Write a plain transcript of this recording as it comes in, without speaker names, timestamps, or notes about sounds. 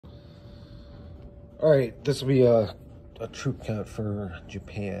All right, this will be a troop count for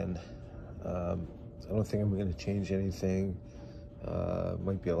Japan. I don't think I'm going to change anything.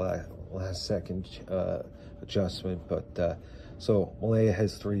 Might be a last second adjustment, but so Malaya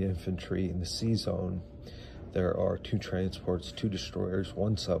has 3 infantry in the sea zone. There are 2 transports, 2 destroyers,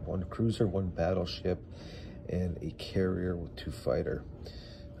 1 sub, 1 cruiser, 1 battleship, and a carrier with 2 fighter.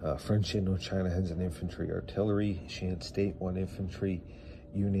 French Indochina has an infantry artillery, Shan State 1 infantry,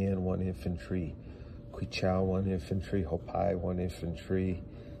 Yunnan 1 infantry, Quichao 1 infantry, Hopai 1 infantry,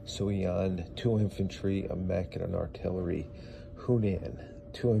 Suiyan 2 infantry, a mech and an artillery, Hunan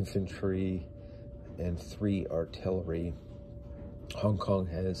 2 infantry and 3 artillery. Hong Kong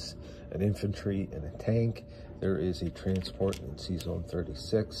has an infantry and a tank. There is a transport in Sea Zone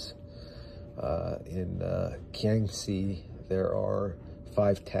 36. In Kiangsi, there are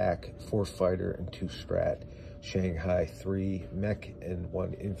 5 TAC, 4 fighter, and 2 strat. Shanghai, 3 mech and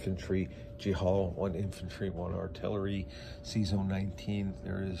 1 infantry. Jihal, 1 infantry, 1 artillery. Sea Zone 19,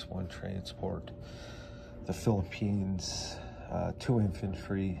 there is 1 transport. The Philippines, 2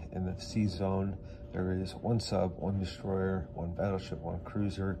 infantry in the sea zone. There is 1 sub, 1 destroyer, 1 battleship, 1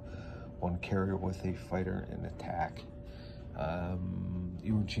 cruiser, 1 carrier with a fighter and attack.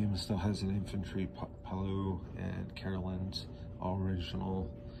 Iwo Jima still has an infantry, Palau and Carolines, all original.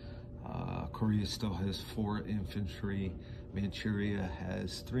 Korea still has 4 infantry. Manchuria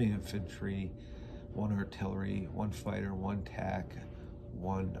has 3 infantry, 1 artillery, 1 fighter, 1 TAC,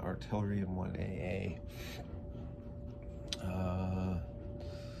 1 artillery, and 1 AA.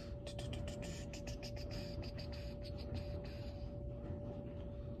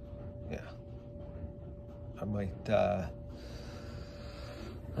 Yeah, I might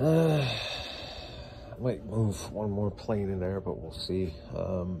move 1 more plane in there, but we'll see.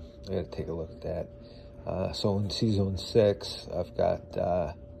 I gotta take a look at that. So in Sea Zone 6, I've got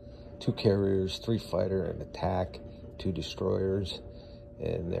 2 carriers, 3 fighter and attack, 2 destroyers,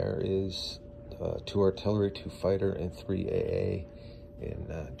 and there is 2 artillery, 2 fighter, and 3 AA in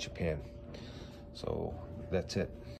Japan. So that's it.